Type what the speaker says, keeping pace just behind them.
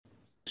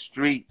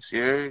streets,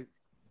 here.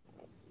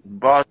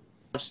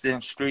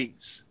 Boston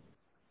streets.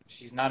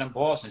 She's not in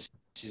Boston.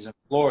 She's in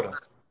Florida.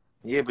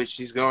 Yeah, but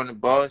she's going to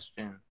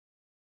Boston.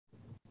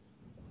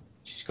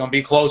 She's gonna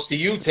be close to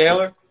you,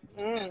 Taylor.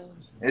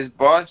 Is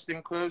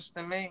Boston close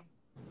to me?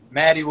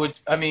 Maddie,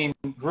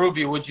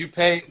 Ruby, would you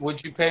pay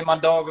my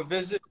dog a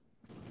visit?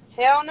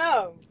 Hell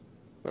no.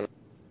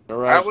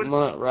 I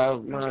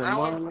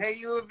wouldn't pay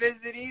you a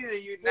visit either.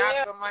 You'd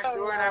knock on my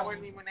door and I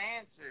wouldn't even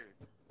answer.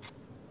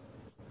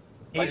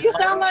 You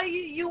sound like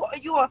you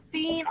a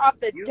fiend off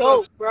the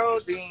dope, bro.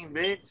 Fiend,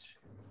 bitch.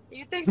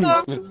 You think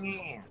so?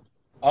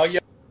 Oh, yo,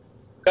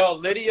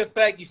 Lydia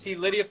Effect. You see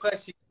Lydia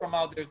Effect? She's from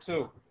out there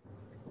too.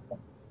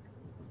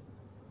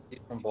 She's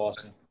from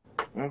Boston.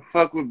 Don't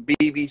fuck with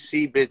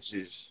BBC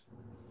bitches.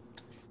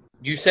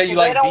 You say you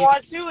like. They don't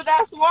want you.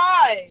 That's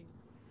why.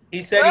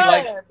 He said he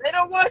like. They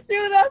don't want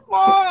you. That's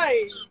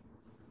why.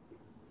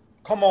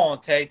 Come on,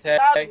 Tay.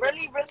 That's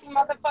really, really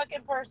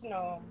motherfucking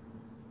personal.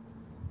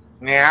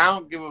 Yeah, I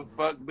don't give a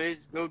fuck, bitch.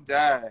 Go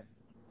die.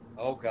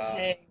 Oh God.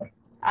 Hey,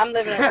 I'm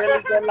living a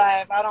really good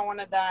life. I don't want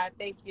to die.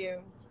 Thank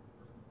you.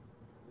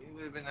 You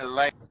living a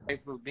life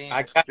of being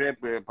a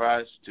stripper, a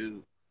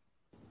prostitute.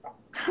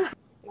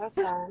 That's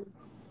fine.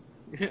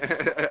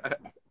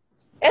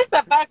 It's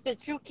the fact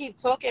that you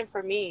keep talking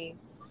for me.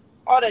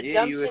 All the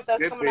dumb shit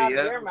that's coming out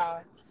of your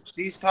mouth.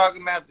 She's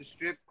talking about the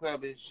strip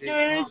club and shit.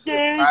 Yeah.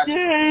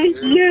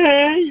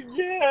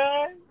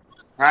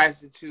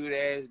 Prostitute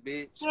ass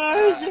bitch.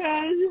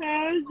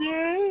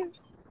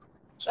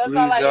 That's all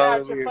I hear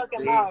out your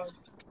fucking mouth.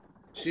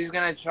 She's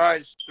gonna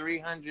charge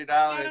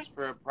 $300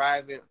 for a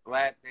private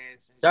lap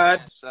dance and she's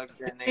gonna suck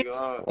that nigga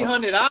off.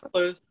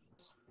 $300?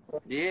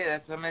 Yeah,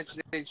 that's how much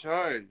they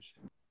charge.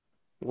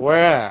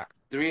 Where?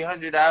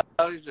 $300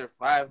 or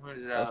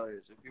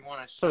 $500 if you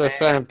want to smash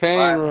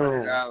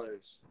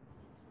 $500.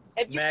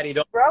 If you Maddie,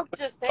 don't broke,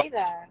 just say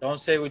that. Don't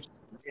say what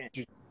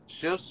you.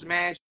 She'll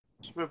smash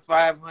for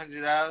 $500,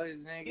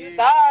 nigga. You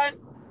thought.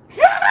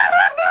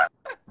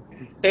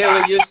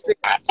 Taylor, you're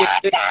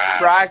sticking.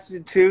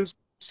 Prostitution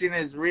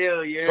is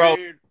real, bro.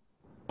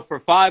 For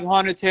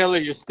 $500, Taylor,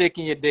 you're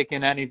sticking your dick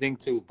in anything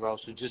too, bro.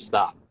 So just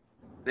stop.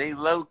 They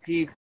low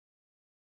key